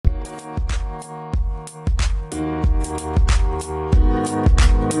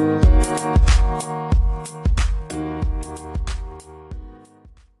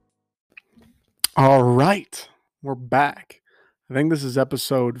We're back. I think this is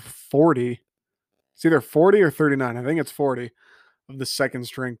episode 40. It's either 40 or 39. I think it's 40 of the Second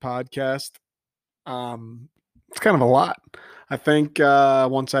String podcast. It's kind of a lot. I think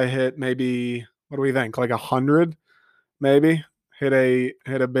once I hit maybe, what do we think? Like 100 maybe? Hit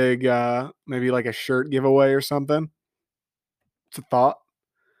a big maybe like a shirt giveaway or something. It's a thought.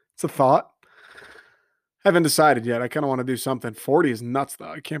 It's a thought. Haven't decided yet. I kind of want to do something. 40 is nuts,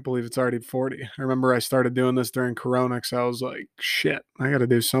 though. I can't believe it's already 40. I remember I started doing this during Corona because I was like, shit, I got to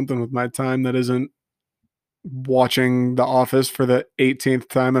do something with my time that isn't watching The Office for the 18th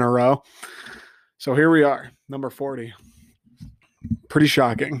time in a row. So here we are, number 40. Pretty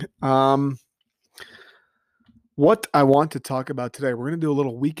shocking. What I want to talk about today, we're going to do a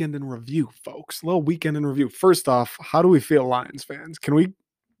little weekend in review, folks. A little weekend in review. First off, how do we feel, Lions fans? Can we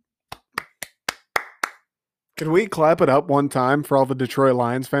clap it up one time for all the Detroit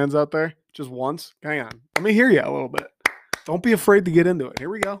Lions fans out there? Just once? Hang on. Let me hear you a little bit. Don't be afraid to get into it. Here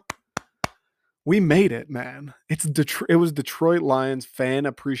we go. We made it, man. It was Detroit Lions Fan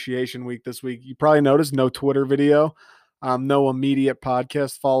Appreciation Week this week. You probably noticed no Twitter video, no immediate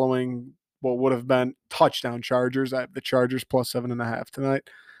podcast following what would have been touchdown Chargers. I have the Chargers plus 7.5 tonight.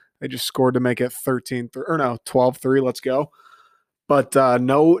 They just scored to make it 12-3. Let's go. But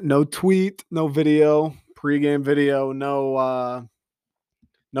no tweet, no video, pregame video, no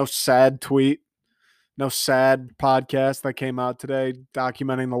sad tweet, no sad podcast that came out today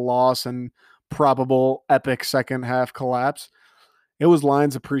documenting the loss and probable epic second half collapse. It was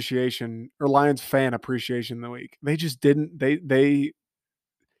Lions appreciation or Lions fan appreciation the week. They just didn't. They've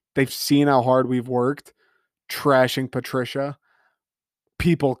seen how hard we've worked, trashing Patricia,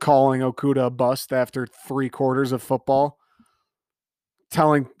 people calling Okuda a bust after 3/4 of football.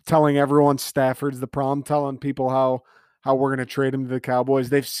 Telling everyone Stafford's the problem, telling people how we're going to trade him to the Cowboys.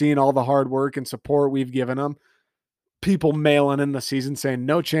 They've seen all the hard work and support we've given them. People mailing in the season saying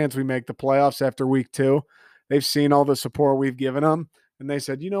no chance we make the playoffs after week 2. They've seen all the support we've given them, and they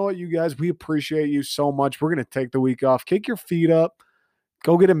said, you know what, you guys, we appreciate you so much. We're going to take the week off. Kick your feet up.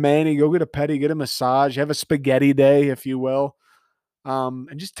 Go get a mani. Go get a pedi. Get a massage. Have a spaghetti day, if you will,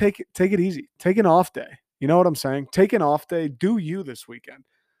 and just take it easy. Take an off day. You know what I'm saying? Take an off day. Do you this weekend.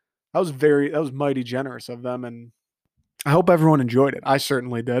 That was mighty generous of them, and I hope everyone enjoyed it. I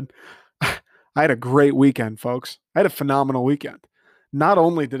certainly did. I had a great weekend, folks. I had a phenomenal weekend. Not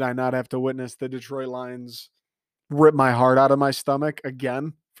only did I not have to witness the Detroit Lions rip my heart out of my stomach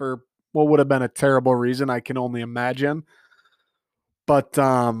again for what would have been a terrible reason I can only imagine, but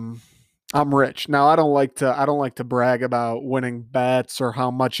I'm rich. Now I don't like to brag about winning bets or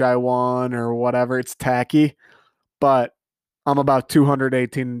how much I won or whatever. It's tacky, but I'm about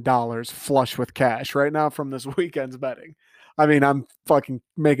 $218 flush with cash right now from this weekend's betting. I mean, I'm fucking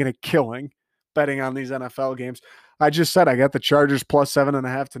making a killing betting on these NFL games. I just said I got the Chargers plus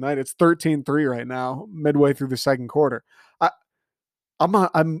 7.5 tonight. It's 13-3 right now, midway through the second quarter. I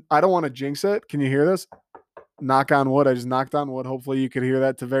don't want to jinx it. Can you hear this? Knock on wood. I just knocked on wood. Hopefully you could hear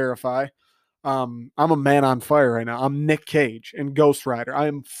that to verify. I'm a man on fire right now. I'm Nick Cage in Ghost Rider. I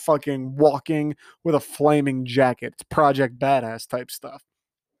am fucking walking with a flaming jacket. It's Project Badass type stuff.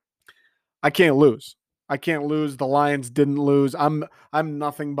 I can't lose. I can't lose. The Lions didn't lose. I'm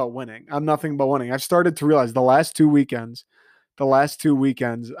nothing but winning. I'm nothing but winning. I've started to realize the last two weekends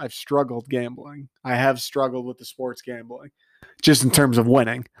I've struggled gambling. I have struggled with the sports gambling just in terms of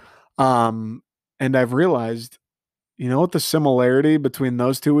winning. And I've realized, you know what the similarity between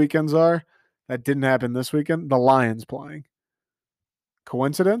those two weekends are? That didn't happen this weekend. The Lions playing.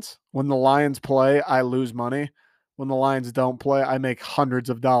 Coincidence? When the Lions play, I lose money. When the Lions don't play, I make hundreds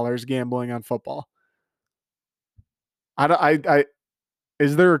of dollars gambling on football.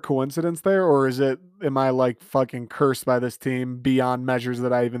 Is there a coincidence there, or am I like fucking cursed by this team beyond measures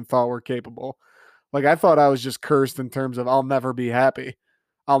that I even thought were capable? Like I thought I was just cursed in terms of I'll never be happy.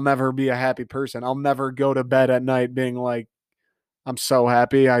 I'll never be a happy person. I'll never go to bed at night being like, I'm so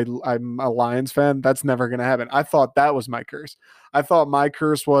happy I'm a Lions fan. That's never going to happen. I thought that was my curse. I thought my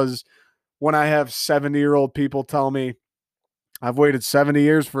curse was when I have 70-year-old people tell me, I've waited 70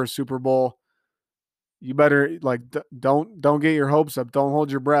 years for a Super Bowl. You better don't get your hopes up. Don't hold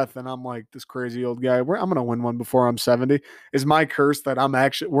your breath. And I'm like, this crazy old guy, I'm going to win one before I'm 70. Is my curse that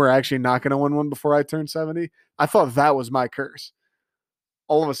we're actually not going to win one before I turn 70? I thought that was my curse.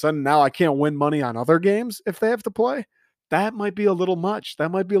 All of a sudden now I can't win money on other games if they have to play. That might be a little much.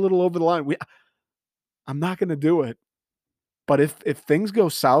 That might be a little over the line. I'm not going to do it. But if things go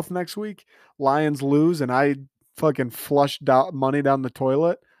south next week, Lions lose, and I fucking flush money down the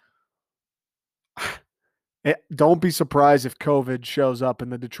toilet, don't be surprised if COVID shows up in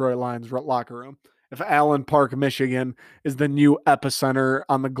the Detroit Lions locker room. if Allen Park, Michigan is the new epicenter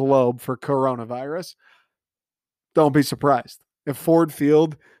on the globe for coronavirus, don't be surprised. If Ford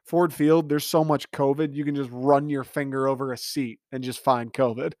Field, there's so much COVID, you can just run your finger over a seat and just find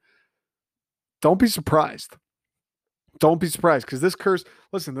COVID. Don't be surprised. Don't be surprised because this curse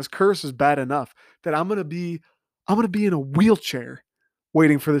is bad enough that I'm gonna be in a wheelchair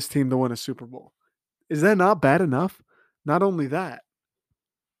waiting for this team to win a Super Bowl. Is that not bad enough? Not only that,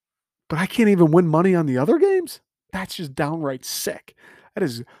 but I can't even win money on the other games. That's just downright sick. That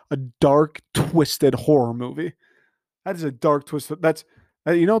is a dark, twisted horror movie. That is a dark, twisted. That's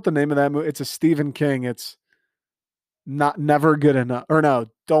you know what the name of that movie? It's a Stephen King. It's not never good enough. Or no,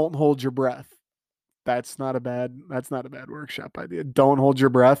 don't hold your breath. That's not a bad workshop idea. Don't hold your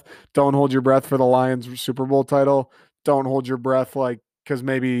breath. Don't hold your breath for the Lions Super Bowl title. Don't hold your breath like because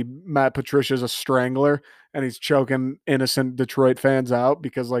maybe Matt Patricia's a strangler and he's choking innocent Detroit fans out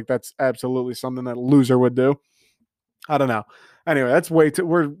because like that's absolutely something that a loser would do. I don't know. Anyway,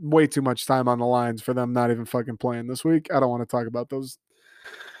 we're way too much time on the Lions for them not even fucking playing this week. I don't want to talk about those.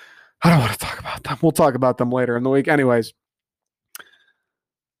 I don't want to talk about them. We'll talk about them later in the week. Anyways,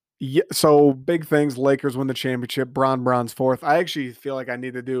 yeah, so big things. Lakers win the championship. Bron's fourth. I actually feel like I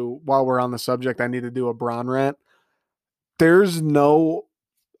need to do, while we're on the subject, I need to do a Bron rant. There's no,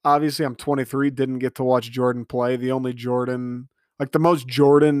 obviously, I'm 23, didn't get to watch Jordan play. The only Jordan, like the most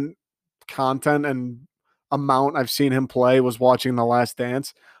Jordan content and amount I've seen him play was watching The Last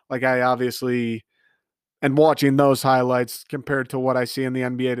Dance. Like, I obviously, and watching those highlights compared to what I see in the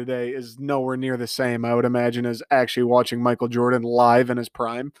NBA today is nowhere near the same, I would imagine, as actually watching Michael Jordan live in his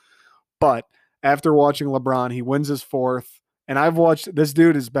prime. But after watching LeBron, he wins his fourth. And I've watched this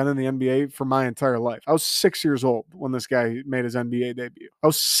dude has been in the NBA for my entire life. I was 6 years old when this guy made his NBA debut. I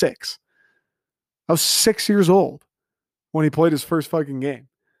was six. I was 6 years old when he played his first fucking game.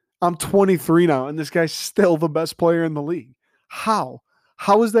 I'm 23 now, and this guy's still the best player in the league. How?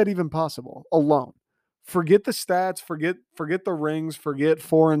 How is that even possible? Alone. Forget the stats, forget the rings, forget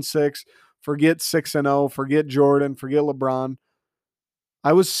 4-6, forget 6-0, forget Jordan, forget LeBron.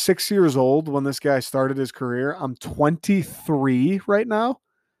 I was 6 years old when this guy started his career. I'm 23 right now,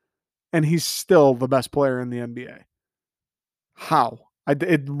 and he's still the best player in the NBA. How?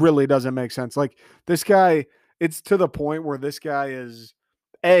 It really doesn't make sense. Like this guy, it's to the point where this guy is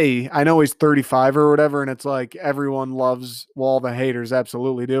I know he's 35 or whatever, and it's like everyone loves, well, all the haters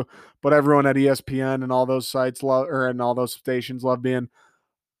absolutely do, but everyone at ESPN and all those sites love, or and all those stations love being,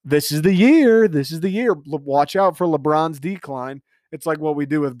 this is the year. This is the year. Watch out for LeBron's decline. It's like what we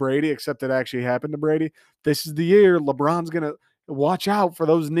do with Brady, except it actually happened to Brady. This is the year. LeBron's going to watch out for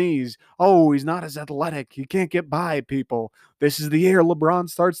those knees. Oh, he's not as athletic. He can't get by people. This is the year LeBron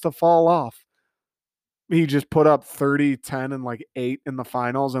starts to fall off. He just put up 30, 10, and like 8 in the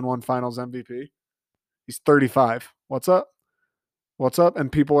finals and won finals MVP. He's 35. What's up? What's up? And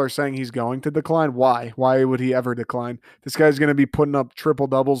people are saying he's going to decline. Why? Why would he ever decline? This guy's going to be putting up triple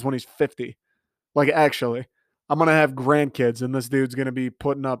doubles when he's 50. Like, actually, I'm going to have grandkids, and this dude's going to be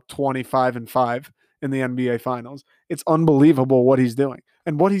putting up 25-5 in the NBA Finals. It's unbelievable what he's doing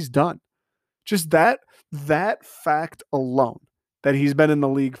and what he's done. Just that fact alone, that he's been in the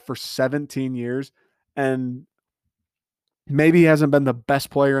league for 17 years, and maybe he hasn't been the best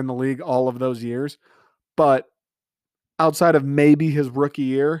player in the league all of those years, but outside of maybe his rookie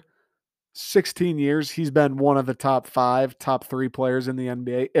year, 16 years, he's been one of the top 5, top 3 players in the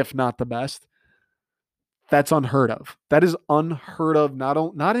NBA, if not the best. That's unheard of. That is unheard of.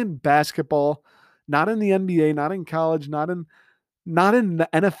 Not in basketball, not in the NBA, not in college, not in the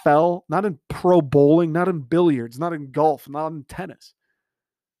NFL, not in pro bowling, not in billiards, not in golf, not in tennis.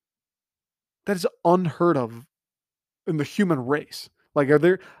 That is unheard of in the human race. Like,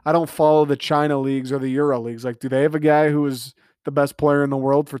 I don't follow the China leagues or the Euro leagues. Like, do they have a guy who is the best player in the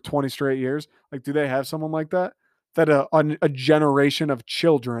world for 20 straight years? Like, do they have someone like that? That a generation of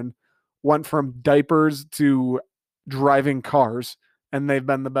children went from diapers to driving cars, and they've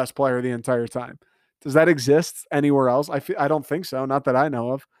been the best player the entire time. Does that exist anywhere else? I don't think so. Not that I know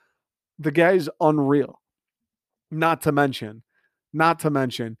of. The guy's unreal. Not to mention, not to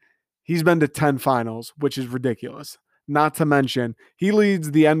mention, he's been to 10 finals, which is ridiculous. Not to mention, he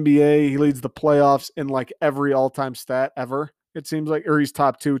leads the NBA, he leads the playoffs in like every all-time stat ever. It seems like, or he's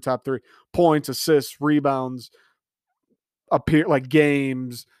top 2, top 3 points, assists, rebounds, appear like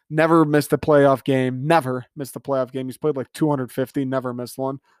games, never missed a playoff game, never missed a playoff game. He's played like 250, never missed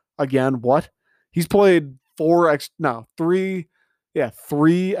one. Again, what? He's played 3, yeah,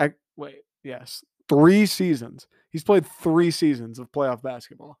 3, wait, yes, 3 seasons. He's played 3 seasons of playoff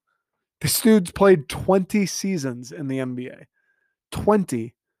basketball. This dude's played 20 seasons in the NBA.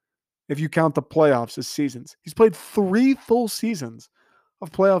 20 if you count the playoffs as seasons. He's played 3 full seasons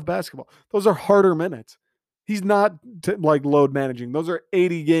of playoff basketball. Those are harder minutes. He's not like load managing. Those are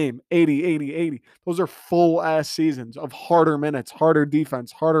 80 game, 80, 80, 80. Those are full ass seasons of harder minutes, harder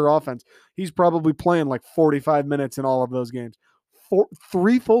defense, harder offense. He's probably playing like 45 minutes in all of those games.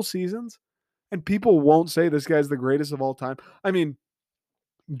 3 full seasons, and people won't say this guy's the greatest of all time. I mean,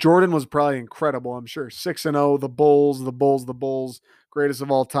 Jordan was probably incredible, I'm sure. 6-0, the Bulls, the Bulls, the Bulls, greatest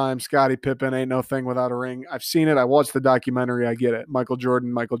of all time. Scottie Pippen ain't no thing without a ring. I've seen it. I watched the documentary. I get it. Michael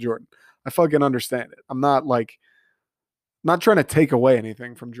Jordan, Michael Jordan. I fucking understand it. I'm not not trying to take away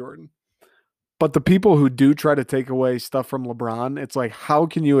anything from Jordan. But the people who do try to take away stuff from LeBron, it's like, how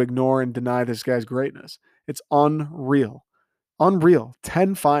can you ignore and deny this guy's greatness? It's unreal. Unreal.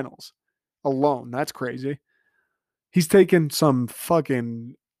 10 finals alone. That's crazy. He's taken some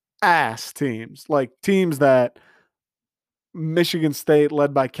fucking ass teams, like teams that Michigan State,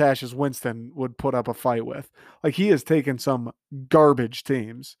 led by Cassius Winston, would put up a fight with. Like, he has taken some garbage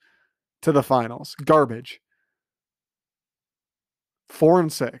teams to the finals. Garbage.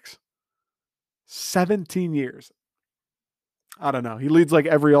 4-6. 17 years. I don't know. He leads like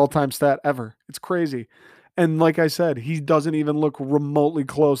every all-time stat ever. It's crazy. And like I said, he doesn't even look remotely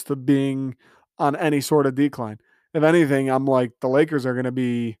close to being on any sort of decline. If anything, I'm like, the Lakers are going to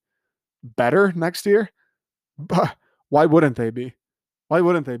be better next year. But why wouldn't they be? Why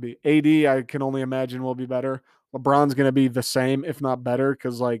wouldn't they be? AD, I can only imagine, will be better. LeBron's going to be the same, if not better,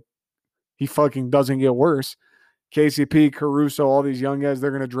 because like he fucking doesn't get worse. KCP, Caruso, all these young guys,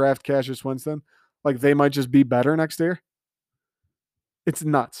 they're going to draft Cassius Winston. Like, they might just be better next year. It's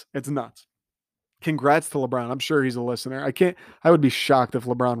nuts. It's nuts. Congrats to LeBron. I'm sure he's a listener. I would be shocked if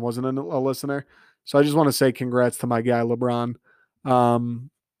LeBron wasn't a listener. So I just want to say congrats to my guy, LeBron.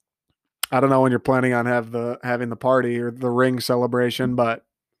 I don't know when you're planning on having the party or the ring celebration, but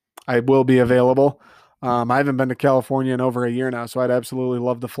I will be available. I haven't been to California in over a year now, so I'd absolutely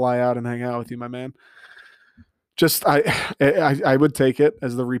love to fly out and hang out with you, my man. Just I would take it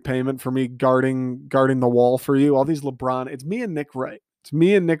as the repayment for me guarding the wall for you. All these LeBron, it's me and Nick Wright. It's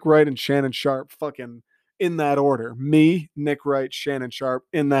me and Nick Wright and Shannon Sharp, fucking in that order. Me, Nick Wright, Shannon Sharp,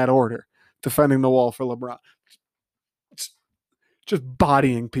 in that order, defending the wall for LeBron. It's just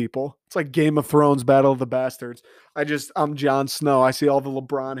bodying people. It's like Game of Thrones, Battle of the Bastards. I'm Jon Snow. I see all the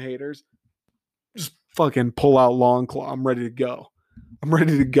LeBron haters. Just fucking pull out Long Claw. I'm ready to go. I'm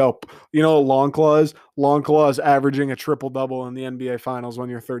ready to go. You know what Long Claw is? Long Claw is averaging a triple-double in the NBA Finals when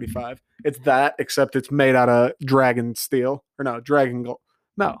you're 35. It's that, except it's made out of dragon steel. Or no, dragon gold.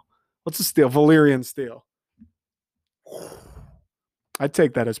 No. What's the steel? Valyrian steel. I'd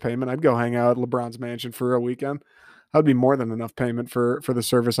take that as payment. I'd go hang out at LeBron's mansion for a weekend. That would be more than enough payment for the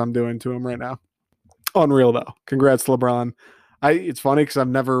service I'm doing to him right now. Unreal, though. Congrats to LeBron. It's funny because I've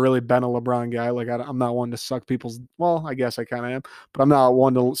never really been a LeBron guy. Like, I'm not one to suck people's. Well, I guess I kind of am, but I'm not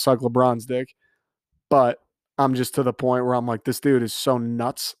one to suck LeBron's dick. But I'm just to the point where I'm like, this dude is so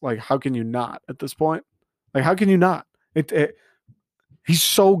nuts. Like, how can you not at this point? Like, how can you not? He's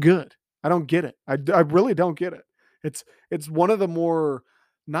so good. I don't get it. I really don't get it. It's one of the more,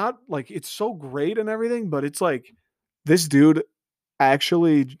 not like it's so great and everything, but it's like this dude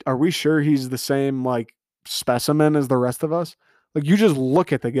actually. Are we sure he's the same like specimen as the rest of us? Like, you just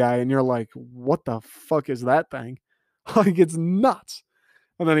look at the guy and you're like, what the fuck is that thing? Like, it's nuts.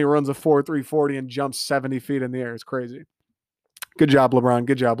 And then he runs a 4.3 40 and jumps 70 feet in the air. It's crazy. Good job, LeBron.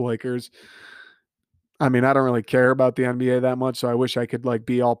 Good job, Lakers. I mean, I don't really care about the NBA that much, so I wish I could like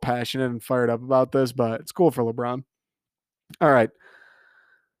be all passionate and fired up about this, but it's cool for LeBron. All right.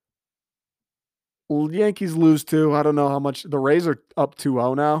 Yankees lose too. I don't know how much. The Rays are up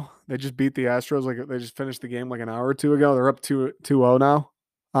 2-0 now. They just beat the Astros. Like, they just finished the game like an hour or two ago. They're up 2-0 now.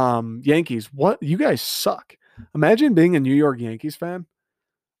 Yankees, what? You guys suck. Imagine being a New York Yankees fan.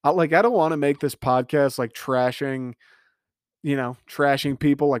 I don't want to make this podcast like trashing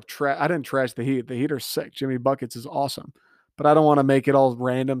people. Like, I didn't trash the Heat. The Heat are sick. Jimmy Buckets is awesome. But I don't want to make it all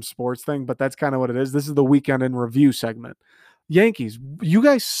random sports thing, but that's kind of what it is. This is the weekend in review segment. Yankees, you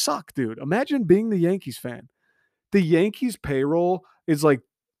guys suck, dude. Imagine being the Yankees fan. The Yankees payroll is like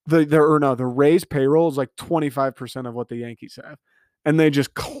the Rays payroll is like 25% of what the Yankees have. And they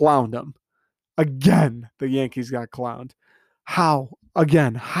just clowned them. Again, the Yankees got clowned. How?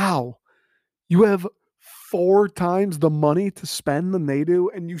 Again, how? You have 4 times the money to spend than they do,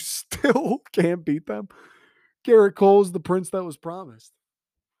 and you still can't beat them. Garrett Cole's the prince that was promised.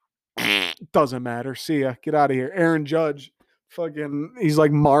 Doesn't matter. See ya. Get out of here. Aaron Judge, fucking, he's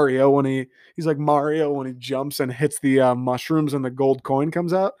like Mario when he jumps and hits the mushrooms and the gold coin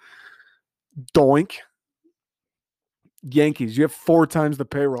comes out. Doink. Yankees, you have 4 times the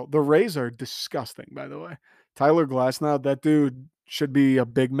payroll. The Rays are disgusting, by the way. Tyler Glasnow, that dude should be a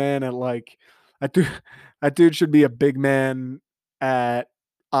big man at like that dude that dude should be a big man at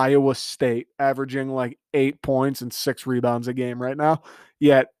Iowa State, averaging like 8 points and 6 rebounds a game right now.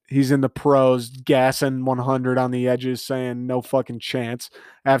 Yet he's in the pros, gassing 100 on the edges, saying no fucking chance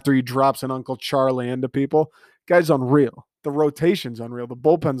after he drops an Uncle Charlie into people. Guy's unreal. The rotation's unreal. The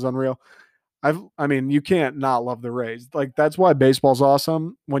bullpen's unreal. I mean, you can't not love the Rays. Like that's why baseball's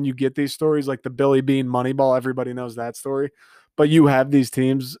awesome. When you get these stories like the Billy Bean Moneyball, everybody knows that story. But you have these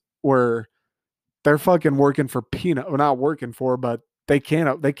teams where they're fucking working for peanut, or not working for, but they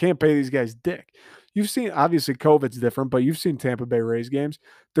can't pay these guys dick. You've seen obviously COVID's different, but you've seen Tampa Bay Rays games.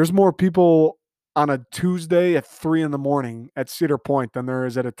 There's more people on a Tuesday at 3 a.m. at Cedar Point than there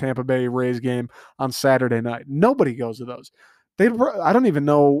is at a Tampa Bay Rays game on Saturday night. Nobody goes to those. I don't even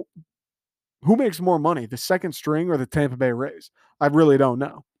know who makes more money, the second string or the Tampa Bay Rays? I really don't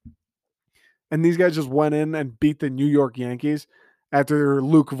know. And these guys just went in and beat the New York Yankees after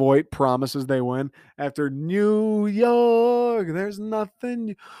Luke Voigt promises they win. After New York, there's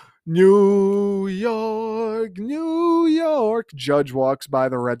nothing. New York, New York. Judge walks by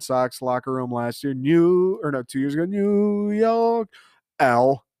the Red Sox locker room last year. 2 years ago. New York.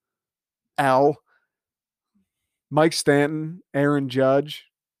 L. L. Mike Stanton, Aaron Judge,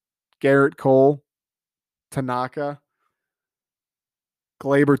 Garrett Cole, Tanaka,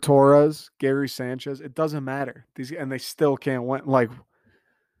 Glaber Torres, Gary Sanchez. It doesn't matter. They still can't win. Like,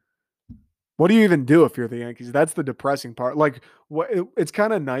 what do you even do if you're the Yankees? That's the depressing part. Like, it's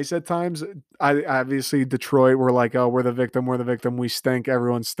kind of nice at times. I obviously Detroit. We're like, oh, we're the victim. We're the victim. We stink.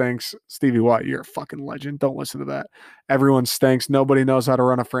 Everyone stinks. Stevie Watt, you're a fucking legend. Don't listen to that. Everyone stinks. Nobody knows how to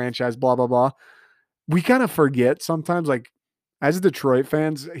run a franchise. Blah blah blah. We kind of forget sometimes. Like, as Detroit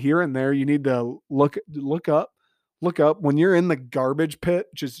fans, here and there, you need to look up when you're in the garbage pit,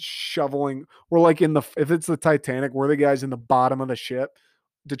 just shoveling. We're like if it's the Titanic, we're the guys in the bottom of the ship.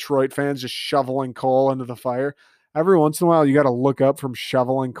 Detroit fans just shoveling coal into the fire. Every once in a while, you got to look up from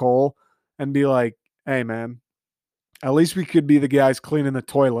shoveling coal and be like, "Hey, man, at least we could be the guys cleaning the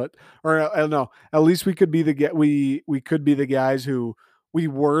toilet." Or I don't know. At least we could be we could be the guys who we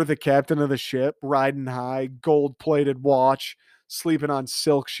were the captain of the ship, riding high, gold plated watch, sleeping on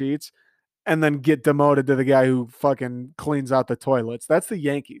silk sheets, and then get demoted to the guy who fucking cleans out the toilets. That's the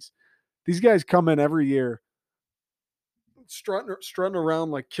Yankees. These guys come in every year strutting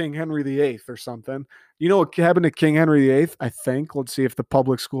around like King Henry VIII or something. You know what happened to King Henry VIII? I think. Let's see if the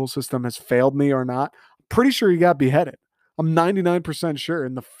public school system has failed me or not. I'm pretty sure he got beheaded. I'm 99% sure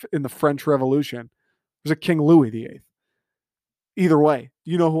in the French Revolution. There's a King Louis VIII. Either way,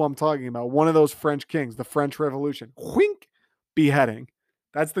 you know who I'm talking about. One of those French kings, the French Revolution. Whink, beheading.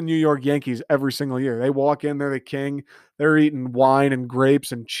 That's the New York Yankees every single year. They walk in, they're the king. They're eating wine and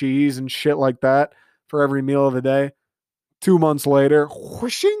grapes and cheese and shit like that for every meal of the day. 2 months later,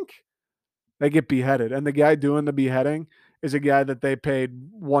 whooshink, they get beheaded. And the guy doing the beheading is a guy that they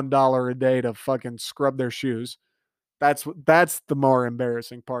paid $1 a day to fucking scrub their shoes. That's the more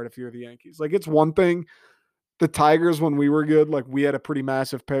embarrassing part if you're the Yankees. Like, it's one thing. The Tigers, when we were good, like, we had a pretty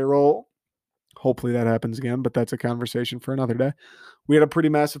massive payroll. Hopefully that happens again, but that's a conversation for another day. We had a pretty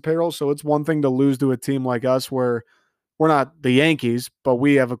massive payroll, so it's one thing to lose to a team like us where we're not the Yankees, but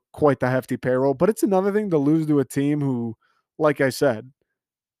we have quite the hefty payroll. But it's another thing to lose to a team who, like I said,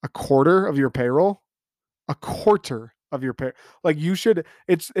 a quarter of your payroll, a quarter of your pay. Like, you should.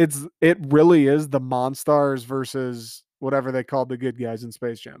 It really is the Monstars versus whatever they called the good guys in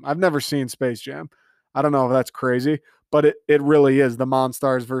Space Jam. I've never seen Space Jam. I don't know if that's crazy, but it really is the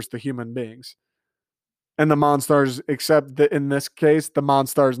Monstars versus the human beings. And the Monstars, except that in this case, the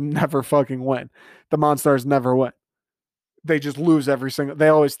Monstars never fucking win. The Monstars never win. They just lose every single. They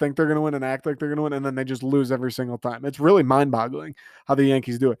always think they're going to win and act like they're going to win, and then they just lose every single time. It's really mind-boggling how the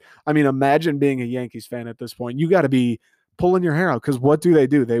Yankees do it. I mean, imagine being a Yankees fan at this point. You got to be pulling your hair out because what do?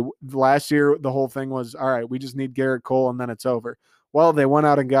 They last year the whole thing was, all right, we just need Garrett Cole and then it's over. Well, they went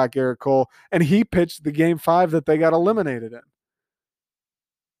out and got Garrett Cole, and he pitched the game 5 that they got eliminated in.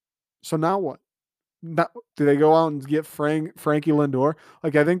 So now what? Not, do they go out and get Frankie Lindor?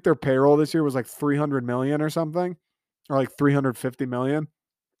 Like, I think their payroll this year was like 300 million or something, or like 350 million.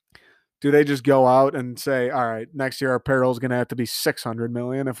 Do they just go out and say, all right, next year our payroll is going to have to be 600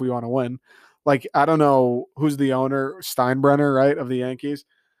 million if we want to win? Like, I don't know who's the owner, Steinbrenner, right, of the Yankees.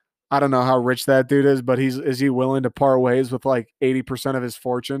 I don't know how rich that dude is, but is he willing to part ways with like 80% of his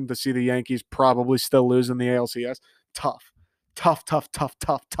fortune to see the Yankees probably still lose in the ALCS? Tough, tough, tough, tough,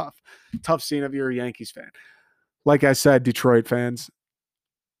 tough, tough, tough scene if you're a Yankees fan. Like I said, Detroit fans,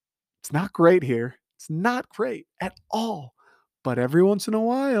 it's not great here. It's not great at all. But every once in a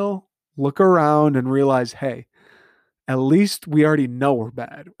while, look around and realize, hey, at least we already know we're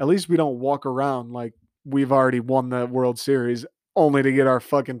bad. At least we don't walk around like we've already won the World Series only to get our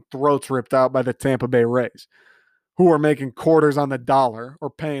fucking throats ripped out by the Tampa Bay Rays, who are making quarters on the dollar or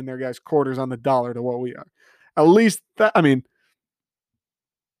paying their guys quarters on the dollar to what we are. At least that, I mean,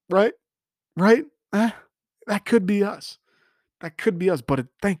 right? Right? That could be us. That could be us, but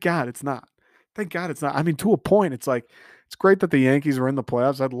thank God it's not. Thank God it's not. I mean, to a point, it's like, it's great that the Yankees are in the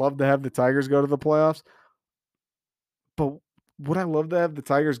playoffs. I'd love to have the Tigers go to the playoffs, but would I love to have the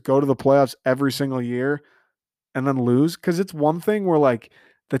Tigers go to the playoffs every single year and then lose? Because it's one thing where like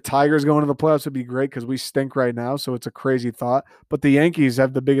the Tigers going to the playoffs would be great because we stink right now, so it's a crazy thought. But the Yankees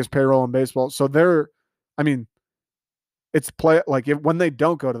have the biggest payroll in baseball, so I mean, it's play like if when they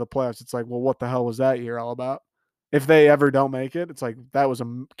don't go to the playoffs, it's like, well, what the hell was that year all about? If they ever don't make it, it's like that was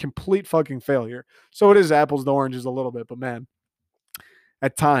a complete fucking failure. So it is apples to oranges a little bit, but man,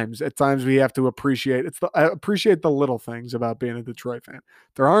 at times we have to appreciate I appreciate the little things about being a Detroit fan.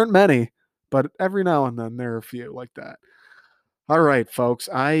 There aren't many, but every now and then there are a few like that. All right, folks.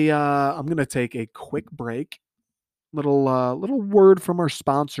 I'm gonna take a quick break. Little word from our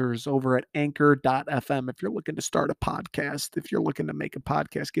sponsors over at anchor.fm. If you're looking to start a podcast, if you're looking to make a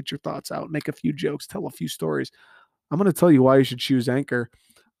podcast, get your thoughts out, make a few jokes, tell a few stories, I'm going to tell you why you should choose Anchor.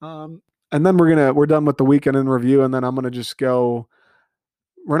 And then we're done with the weekend in review, and then I'm going to just go.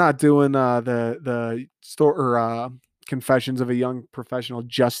 We're not doing the store or confessions of a young professional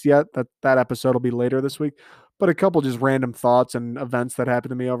just yet. That episode will be later this week. But a couple just random thoughts and events that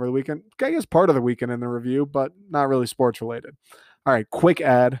happened to me over the weekend. I guess part of the weekend in the review, but not really sports related. All right, quick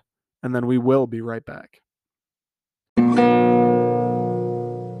ad, and then we will be right back.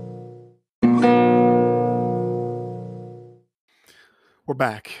 We're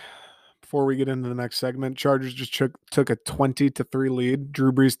back. Before we get into the next segment, Chargers just took a 20-3 lead.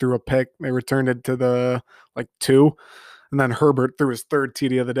 Drew Brees threw a pick. They returned it to the like 2, and then Herbert threw his third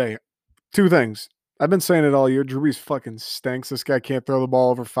TD of the day. Two things. I've been saying it all year. Drew Brees fucking stinks. This guy can't throw the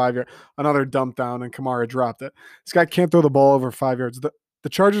ball over 5 yards. Another dump down, and Kamara dropped it. This guy can't throw the ball over 5 yards. The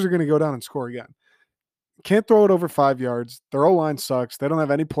Chargers are going to go down and score again. Can't throw it over 5 yards. Their O-line sucks. They don't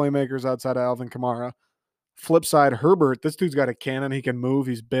have any playmakers outside of Alvin Kamara. Flip side, Herbert, this dude's got a cannon. He can move.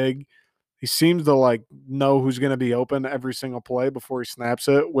 He's big. He seems to like know who's going to be open every single play before he snaps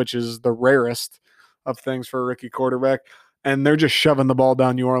it, which is the rarest of things for a rookie quarterback. And they're just shoving the ball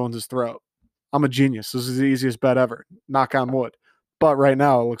down New Orleans' throat. I'm a genius. This is the easiest bet ever. Knock on wood. But right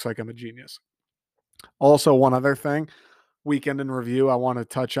now, it looks like I'm a genius. Also, one other thing, weekend in review, I want to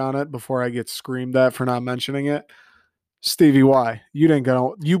touch on it before I get screamed at for not mentioning it. Stevie Y,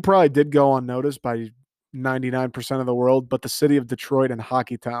 you probably did go unnoticed by 99% of the world, but the city of Detroit and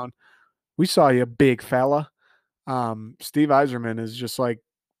Hockeytown, we saw you, big fella. Steve Yzerman is just like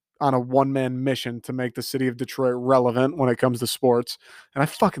on a one-man mission to make the city of Detroit relevant when it comes to sports. And I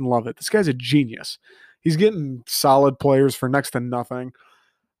fucking love it. This guy's a genius. He's getting solid players for next to nothing.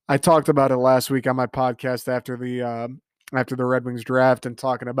 I talked about it last week on my podcast after the Red Wings draft and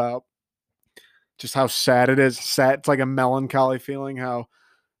talking about just how sad it is. Sad. It's like a melancholy feeling how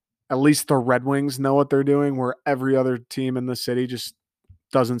at least the Red Wings know what they're doing, where every other team in the city just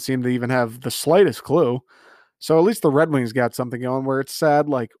doesn't seem to even have the slightest clue. So at least the Red Wings got something going where it's sad.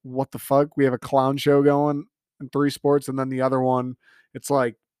 Like, what the fuck? We have a clown show going in 3 sports, and then the other one, it's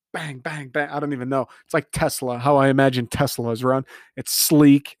like bang, bang, bang. I don't even know. It's like Tesla, how I imagine Teslas run. It's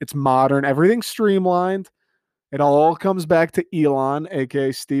sleek, it's modern, everything's streamlined. It all comes back to Elon,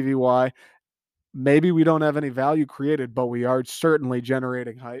 aka Stevie Y. Maybe we don't have any value created, but we are certainly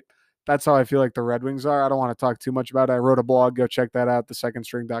generating hype. That's how I feel like the Red Wings are. I don't want to talk too much about it. I wrote a blog. Go check that out,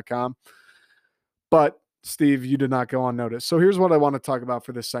 thesecondstring.com. But Steve, you did not go unnoticed. So here's what I want to talk about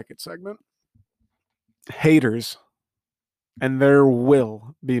for this second segment. Haters. And there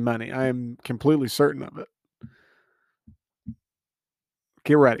will be many. I am completely certain of it.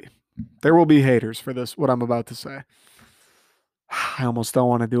 Get ready. There will be haters for this, what I'm about to say. I almost don't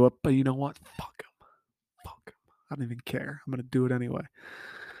want to do it, but you know what? Fuck them. Fuck them. I don't even care. I'm going to do it anyway.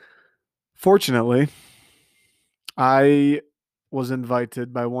 Fortunately, I was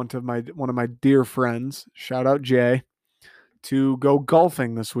invited by one of my dear friends, shout out Jay, to go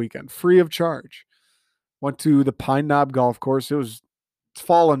golfing this weekend, free of charge. Went to the Pine Knob Golf Course. It's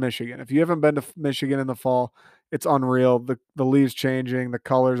fall in Michigan. If you haven't been to Michigan in the fall, it's unreal. The leaves changing, the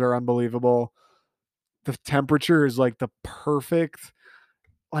colors are unbelievable. The temperature is like the perfect,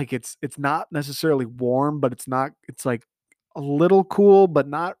 like it's not necessarily warm, but it's like a little cool, but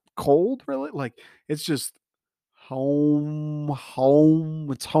not cold really. Like it's just home.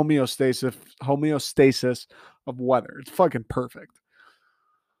 It's homeostasis of weather. It's fucking perfect.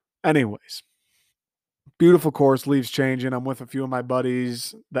 Anyways, beautiful course, leaves changing. I'm with a few of my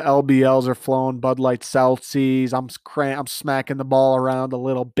buddies. The LBLs are flowing, Bud Light Celsius. I'm smacking the ball around a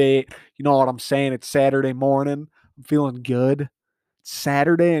little bit. You know what I'm saying? It's Saturday morning. I'm feeling good. It's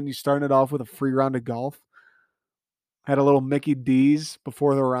Saturday, and you starting it off with a free round of golf. Had a little Mickey D's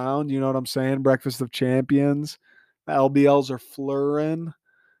before the round. You know what I'm saying? Breakfast of Champions. The LBLs are flurring.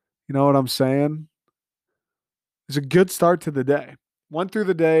 You know what I'm saying? It's a good start to the day. Went through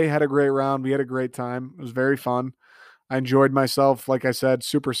the day, had a great round. We had a great time. It was very fun. I enjoyed myself. Like I said,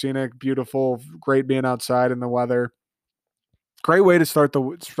 super scenic, beautiful, great being outside in the weather. Great way to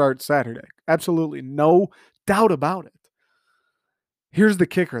start Saturday. Absolutely no doubt about it. Here's the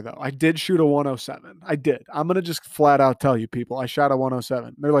kicker, though. I did shoot a 107. I did. I'm going to just flat out tell you, people, I shot a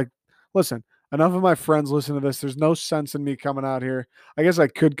 107. They're like, listen, enough of my friends listen to this. There's no sense in me coming out here. I guess I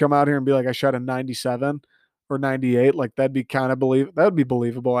could come out here and be like, I shot a 97 or 98. Like, that'd be kind of that would be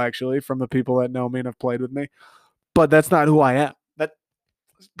believable, actually, from the people that know me and have played with me. But that's not who I am. That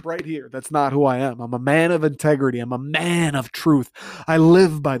right here, that's not who I am. I'm a man of integrity. I'm a man of truth. I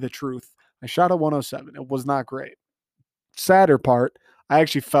live by the truth. I shot a 107. It was not great. Sadder part, I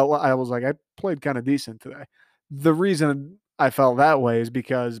actually felt like I was like, I played kind of decent today. The reason I felt that way is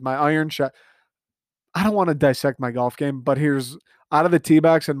because my iron shot, I don't want to dissect my golf game, but here's out of the tee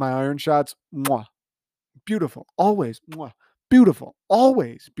box and my iron shots, mwah, beautiful. Always, mwah, beautiful.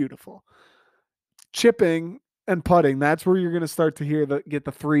 Always beautiful. Chipping and putting, that's where you're going to start to get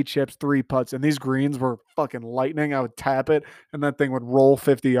the 3 chips, 3 putts. And these greens were fucking lightning. I would tap it and that thing would roll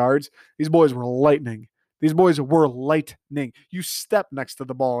 50 yards. These boys were lightning. These boys were lightning. You step next to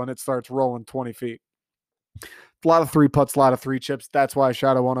the ball and it starts rolling 20 feet. A lot of 3 putts, a lot of 3 chips. That's why I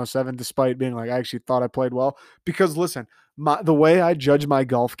shot a 107, despite being like, I actually thought I played well. Because listen, the way I judge my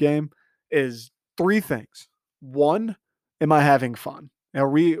golf game is 3 things. 1, am I having fun? Are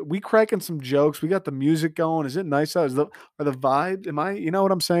we cracking some jokes? We got the music going. Is it nice out? Are the vibes? You know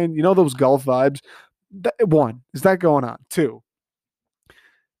what I'm saying? You know those golf vibes? 1, is that going on? 2,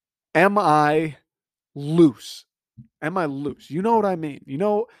 am I loose? Am I loose? You know what I mean? You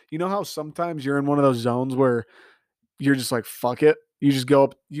know how sometimes you're in one of those zones where you're just like, fuck it. You just go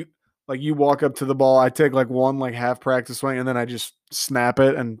up, you walk up to the ball. I take like one like half practice swing and then I just snap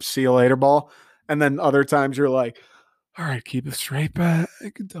it and see you later ball. And then other times you're like, all right, keep it straight back.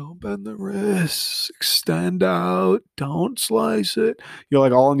 Don't bend the wrists. Extend out. Don't slice it. You're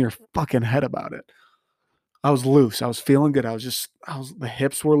like all in your fucking head about it. I was loose. I was feeling good. The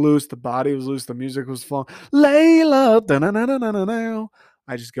hips were loose. The body was loose. The music was flowing. Layla. Da-na-na-na-na-na.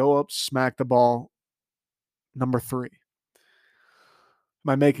 I just go up, smack the ball. Number 3. Am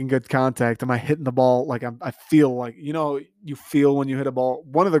I making good contact? Am I hitting the ball like I feel like, you feel when you hit a ball.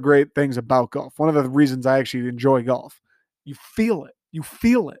 One of the great things about golf, one of the reasons I actually enjoy golf, you feel it. You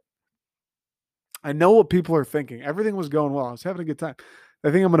feel it. I know what people are thinking. Everything was going well. I was having a good time.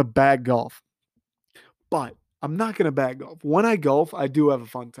 I think I'm going to bag golf, but I'm not going to bag golf. When I golf, I do have a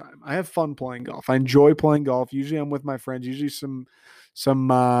fun time. I have fun playing golf. I enjoy playing golf. Usually I'm with my friends. Usually some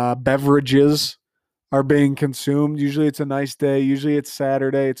beverages are being consumed. Usually it's a nice day. Usually it's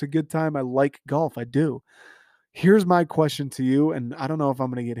Saturday. It's a good time. I like golf. I do. Here's my question to you, and I don't know if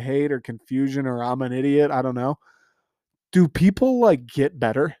I'm going to get hate or confusion or I'm an idiot. I don't know. Do people like get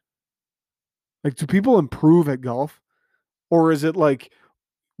better? Like, do people improve at golf? Or is it like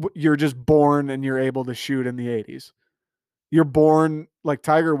you're just born and you're able to shoot in the 80s? You're born like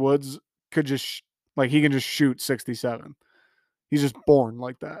Tiger Woods could just, like, he can just shoot 67. He's just born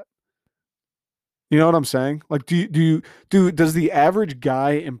like that. You know what I'm saying? Like, does the average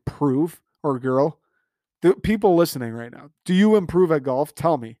guy improve or girl? People listening right now, do you improve at golf?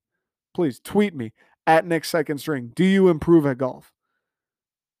 Tell me, please tweet me at Nick Second String. Do you improve at golf?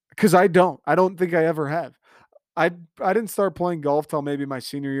 Because I don't. I don't think I ever have. I didn't start playing golf till maybe my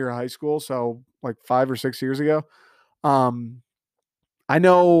senior year of high school, so like 5 or 6 years ago. Um, I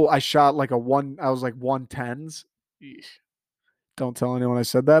know I shot like I was like 110s. Eesh. Don't tell anyone I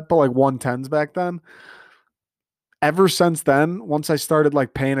said that, but like 110s back then. Ever since then, once I started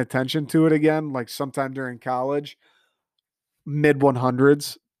like paying attention to it again, like sometime during college, mid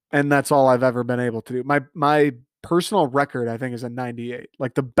 100s, and that's all I've ever been able to do. My personal record, I think, is a 98.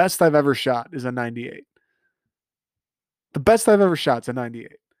 Like the best I've ever shot is a 98. The best I've ever shot is a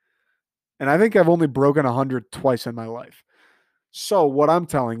 98. And I think I've only broken 100 twice in my life. So what I'm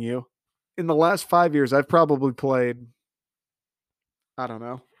telling you, in the last 5 years, I've probably played, I don't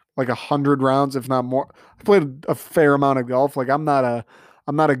know, like 100 rounds, if not more. I played a fair amount of golf. Like I'm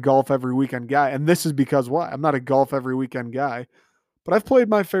I'm not a golf every weekend guy. And this is because why? I'm not a golf every weekend guy, but I've played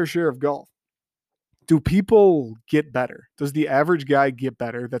my fair share of golf. Do people get better? Does the average guy get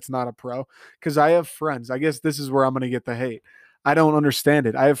better that's not a pro? Because I have friends. I guess this is where I'm going to get the hate. I don't understand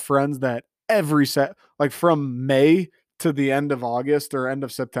it. I have friends that every set, like from May to the end of August or end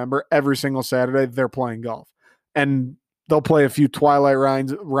of September, every single Saturday, they're playing golf. And they'll play a few twilight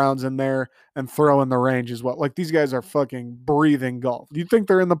rounds in there and throw in the range as well. Like these guys are fucking breathing golf. Do you think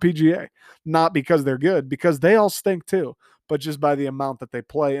they're in the PGA? Not because they're good, because they all stink too, but just by the amount that they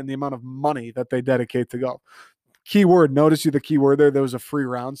play and the amount of money that they dedicate to golf. Keyword, notice you the keyword there. There was a free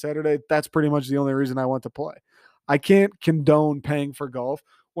round Saturday. That's pretty much the only reason I went to play. I can't condone paying for golf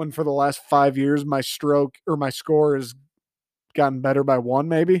when for the last 5 years my stroke or my score has gotten better by one,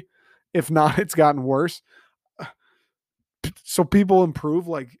 maybe. If not, it's gotten worse. So people improve.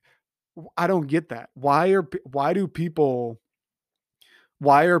 Like, I don't get that. Why are people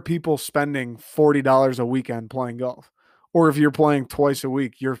spending $40 a weekend playing golf? Or if you're playing twice a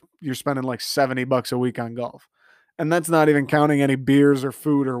week, you're spending like $70 a week on golf. And that's not even counting any beers or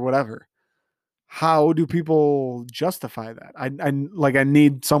food or whatever. How do people justify that? I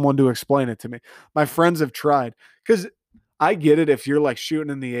need someone to explain it to me. My friends have tried, because I get it if you're like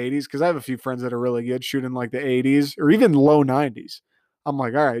shooting in the 80s, because I have a few friends that are really good shooting like the 80s or even low 90s. I'm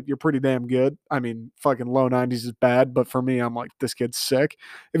like, all right, you're pretty damn good. I mean, fucking low 90s is bad, but for me, I'm like, this kid's sick.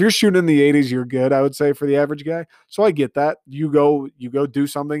 If you're shooting in the 80s, you're good, I would say, for the average guy. So I get that. You go do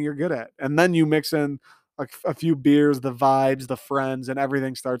something you're good at. And then you mix in like a few beers, the vibes, the friends, and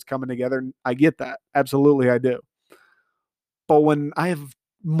everything starts coming together. I get that. Absolutely, I do. But when I have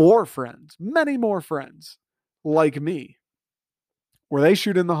more friends, many more friends like me, where they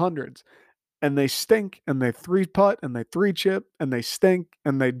shoot in the hundreds and they stink and they three putt and they three chip and they stink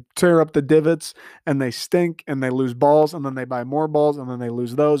and they tear up the divots and they stink and they lose balls and then they buy more balls and then they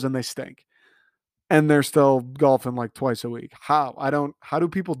lose those and they stink. And they're still golfing like twice a week. How do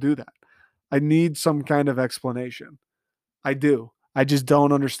people do that? I need some kind of explanation. I do. I just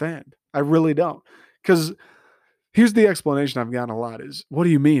don't understand. I really don't. Because here's the explanation I've gotten a lot is, what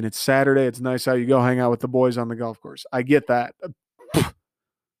do you mean? It's Saturday. It's nice out. You go hang out with the boys on the golf course. I get that.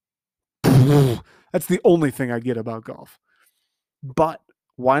 That's the only thing I get about golf. But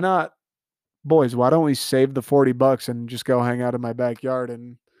why not, boys? Why don't we save the $40 and just go hang out in my backyard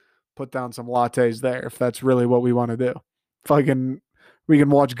and put down some lattes there if that's really what we want to do? Fucking, we can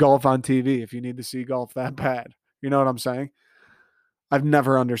watch golf on TV if you need to see golf that bad. You know what I'm saying? I've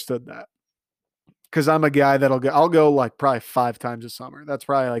never understood that, because I'm a guy I'll go like probably 5 times a summer. That's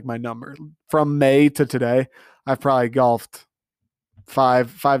probably like my number. From May to today, I've probably golfed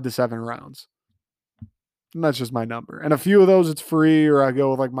five to 7 rounds. And that's just my number. And a few of those it's free, or I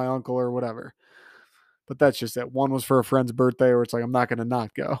go with like my uncle or whatever. But that's just it. One was for a friend's birthday where it's like I'm not gonna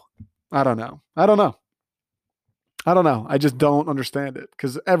not go. I don't know. I just don't understand it.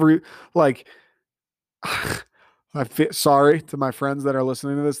 Because like I feel sorry to my friends that are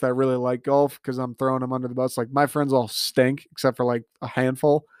listening to this that really like golf, because I'm throwing them under the bus. Like my friends all stink except for like a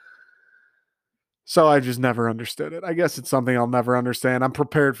handful. So I just never understood it. I guess it's something I'll never understand. I'm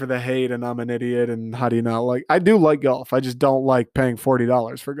prepared for the hate and I'm an idiot. And how do you not like? I do like golf. I just don't like paying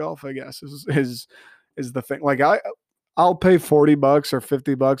 $40 for golf, I guess is the thing. Like I'll pay $40 or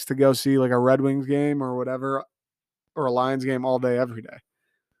 $50 to go see like a Red Wings game or whatever, or a Lions game all day every day.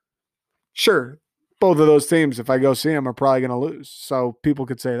 Sure, both of those teams, if I go see them, are probably going to lose. So people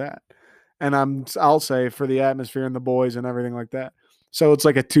could say that. And I'll say for the atmosphere and the boys and everything like that. So it's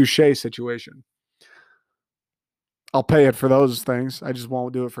like a touche situation. I'll pay it for those things. I just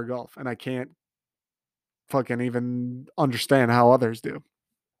won't do it for golf. And I can't fucking even understand how others do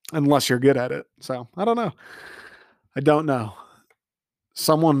unless you're good at it. So I don't know. I don't know.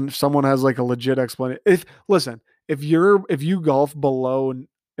 Someone has like a legit explanation. If you golf below,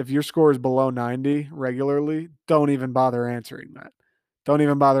 if your score is below 90 regularly, don't even bother answering that. Don't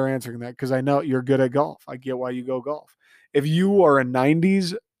even bother answering that, because I know you're good at golf. I get why you go golf. If you are a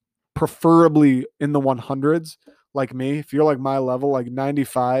 90s, preferably in the 100s, like me, if you're like my level, like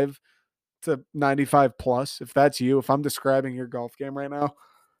 95 to 95 plus, if that's you, if I'm describing your golf game right now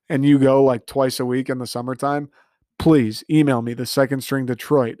and you go like twice a week in the summertime, please email me, the second string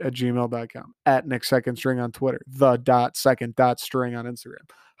Detroit at gmail.com, at Nick Second String on Twitter, the.second.string on Instagram.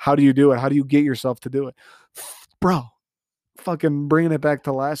 How do you do it? How do you get yourself to do it? Bro, fucking bringing it back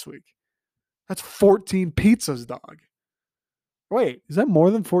to last week. That's 14 pizzas, dog. Wait, is that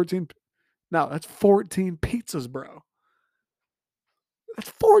more than 14? No, that's 14 pizzas, bro. That's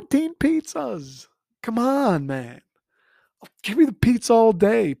 14 pizzas. Come on, man. Give me the pizza all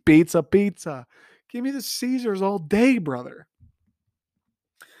day. Pizza, pizza. Give me the Caesars all day, brother.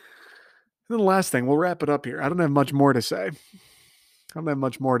 And then the last thing, we'll wrap it up here. I don't have much more to say. I don't have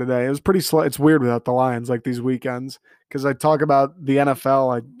much more today. It was pretty slow. It's weird without the Lions like these weekends because I talk about the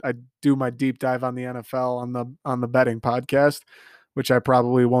NFL. I do my deep dive on the NFL on the betting podcast, which I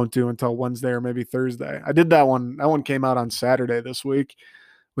probably won't do until Wednesday or maybe Thursday. I did that one. That one came out on Saturday this week,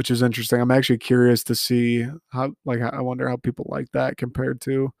 which is interesting. I'm actually curious to see how. Like, I wonder how people like that compared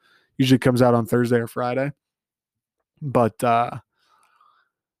to usually comes out on Thursday or Friday. But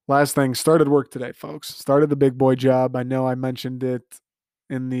last thing, started work today, folks. Started the big boy job. I know I mentioned it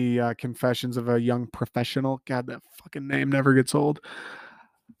in the Confessions of a Young Professional. God, that fucking name never gets old.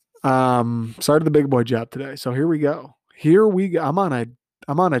 Started the big boy job today. So here we go. Here we go. I'm on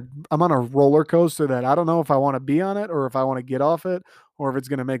a roller coaster that I don't know if I want to be on it or if I want to get off it or if it's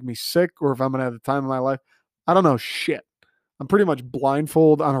gonna make me sick or if I'm gonna have the time of my life. I don't know shit. I'm pretty much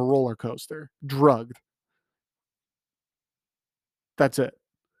blindfold on a roller coaster, drugged. That's it.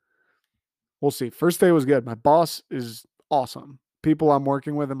 We'll see. First day was good. My boss is awesome. People I'm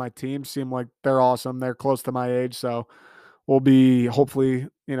working with in my team seem like they're awesome. They're close to my age, so we'll be hopefully,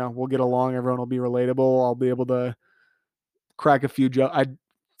 we'll get along. Everyone will be relatable. I'll be able to crack a few jokes. I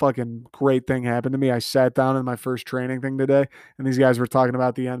fucking great thing happened to me. I sat down in my first training thing today, and these guys were talking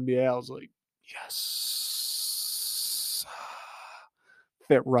about the NBA. I was like, yes,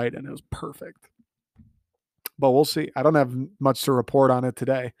 fit right in. It was perfect. But we'll see. I don't have much to report on it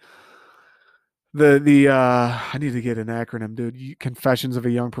today. The I need to get an acronym, dude. Confessions of a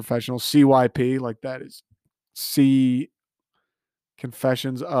Young Professional, CYP, like that is C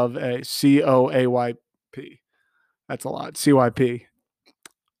Confessions of a COAYP. That's a lot. CYP.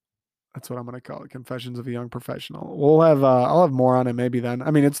 That's what I'm gonna call it. Confessions of a Young Professional. I'll have more on it maybe then.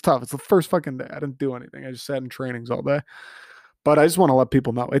 I mean, it's tough. It's the first fucking day. I didn't do anything. I just sat in trainings all day. But I just want to let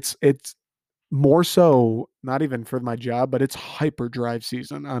people know it's more so not even for my job, but it's hyper drive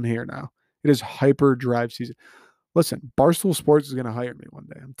season on here now. It is hyper drive season. Listen, Barstool Sports is going to hire me one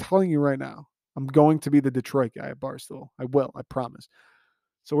day. I'm telling you right now. I'm going to be the Detroit guy at Barstool. I will. I promise.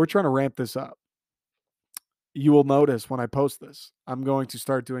 So we're trying to ramp this up. You will notice when I post this, I'm going to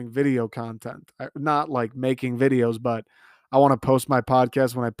start doing video content. Not like making videos, but I want to post my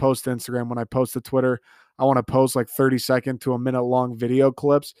podcast when I post to Instagram, when I post to Twitter. I want to post like 30-second to a minute long video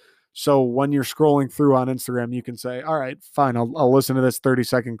clips. So when you're scrolling through on Instagram, you can say, all right, fine, I'll listen to this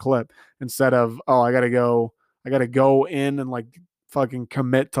 30-second clip instead of, oh, I got to go in and like fucking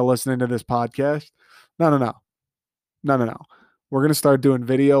commit to listening to this podcast. No, no, no. No, no, no. We're gonna start doing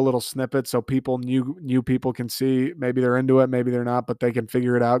video, little snippets, so new people can see. Maybe they're into it, maybe they're not, but they can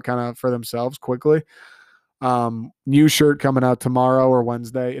figure it out kind of for themselves quickly. New shirt coming out tomorrow or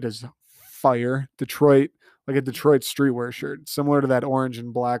Wednesday. It is fire. Detroit, like a Detroit streetwear shirt, similar to that orange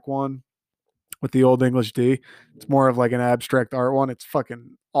and black one with the old English D. It's more of like an abstract art one. It's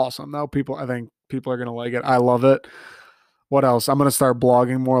fucking awesome. Now I think people are gonna like it. I love it. What else? I'm gonna start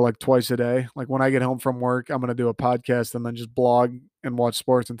blogging more like twice a day. Like when I get home from work, I'm gonna do a podcast and then just blog and watch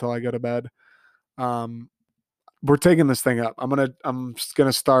sports until I go to bed. Um, we're taking this thing up. I'm just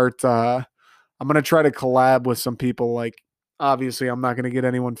gonna start. I'm gonna try to collab with some people. Like obviously, I'm not gonna get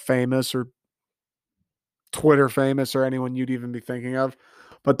anyone famous or Twitter famous or anyone you'd even be thinking of.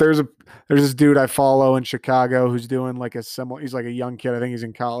 But there's this dude I follow in Chicago who's doing like a similar. He's like a young kid. I think he's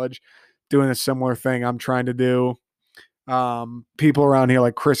in college, doing a similar thing I'm trying to do. People around here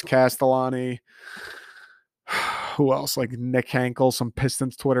like Chris Castellani, who else? Like Nick Hankel, some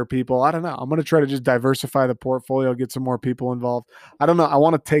Pistons Twitter people. I don't know. I'm gonna try to just diversify the portfolio, get some more people involved. I don't know. I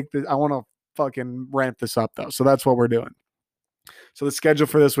want to take this. I want to fucking ramp this up though. So that's what we're doing. So the schedule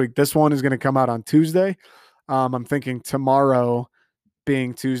for this week. This one is going to come out on Tuesday. I'm thinking tomorrow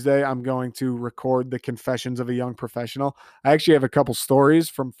being Tuesday, I'm going to record the Confessions of a Young Professional. I actually have a couple stories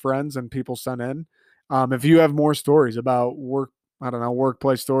from friends and people sent in. If you have more stories about work, I don't know,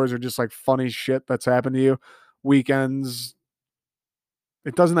 workplace stories or just like funny shit that's happened to you, weekends,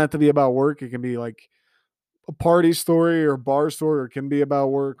 it doesn't have to be about work. It can be like a party story or a bar story, or it can be about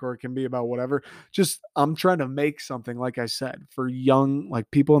work or it can be about whatever. Just, I'm trying to make something, like I said, for young, like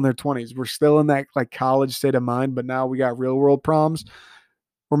people in their 20s. We're still in that like college state of mind, but now we got real world problems.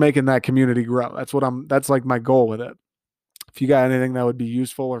 We're making that community grow. That's like my goal with it. If you got anything that would be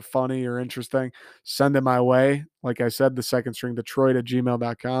useful or funny or interesting, send it my way. Like I said, the second string Detroit at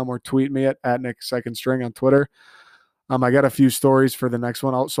gmail.com or tweet me at Nick Second String on Twitter. I got a few stories for the next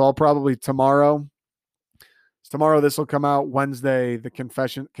one. So I'll probably tomorrow this will come out. Wednesday, the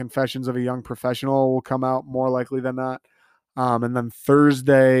Confessions of a Young Professional will come out more likely than not. And then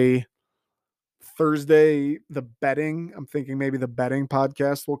Thursday, the betting, I'm thinking maybe the betting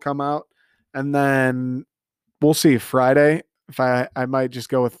podcast will come out. And then we'll see. Friday, If I might just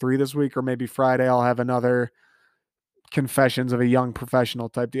go with 3 this week, or maybe Friday I'll have another Confessions of a Young Professional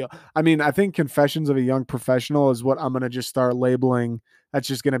type deal. I mean, I think Confessions of a Young Professional is what I'm going to just start labeling. That's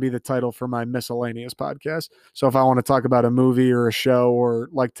just going to be the title for my miscellaneous podcast. So if I want to talk about a movie or a show, or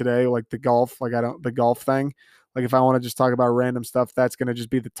like today, like the golf, the golf thing, like if I want to just talk about random stuff, that's going to just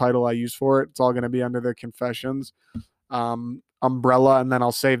be the title I use for it. It's all going to be under the Confessions umbrella, and then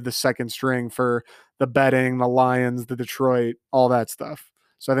I'll save the second string for the betting, the Lions, the Detroit, all that stuff.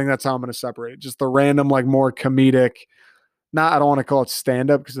 So I think that's how I'm going to separate it. Just the random, like more comedic, not, I don't want to call it stand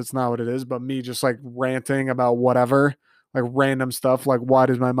up because it's not what it is, but me just like ranting about whatever, like random stuff. Like, why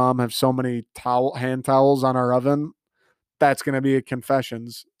does my mom have so many hand towels on our oven? That's going to be a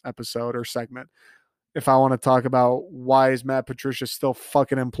confessions episode or segment. If I want to talk about why is Matt Patricia still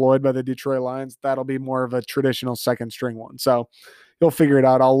fucking employed by the Detroit Lions, that'll be more of a traditional second string one. So you'll figure it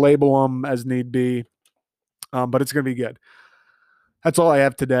out. I'll label them as need be, but it's going to be good. That's all I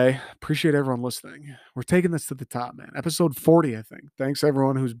have today. Appreciate everyone listening. We're taking this to the top, man. Episode 40, I think. Thanks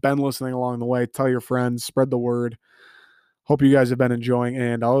everyone who's been listening along the way. Tell your friends, spread the word. Hope you guys have been enjoying,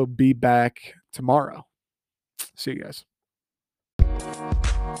 and I'll be back tomorrow. See you guys.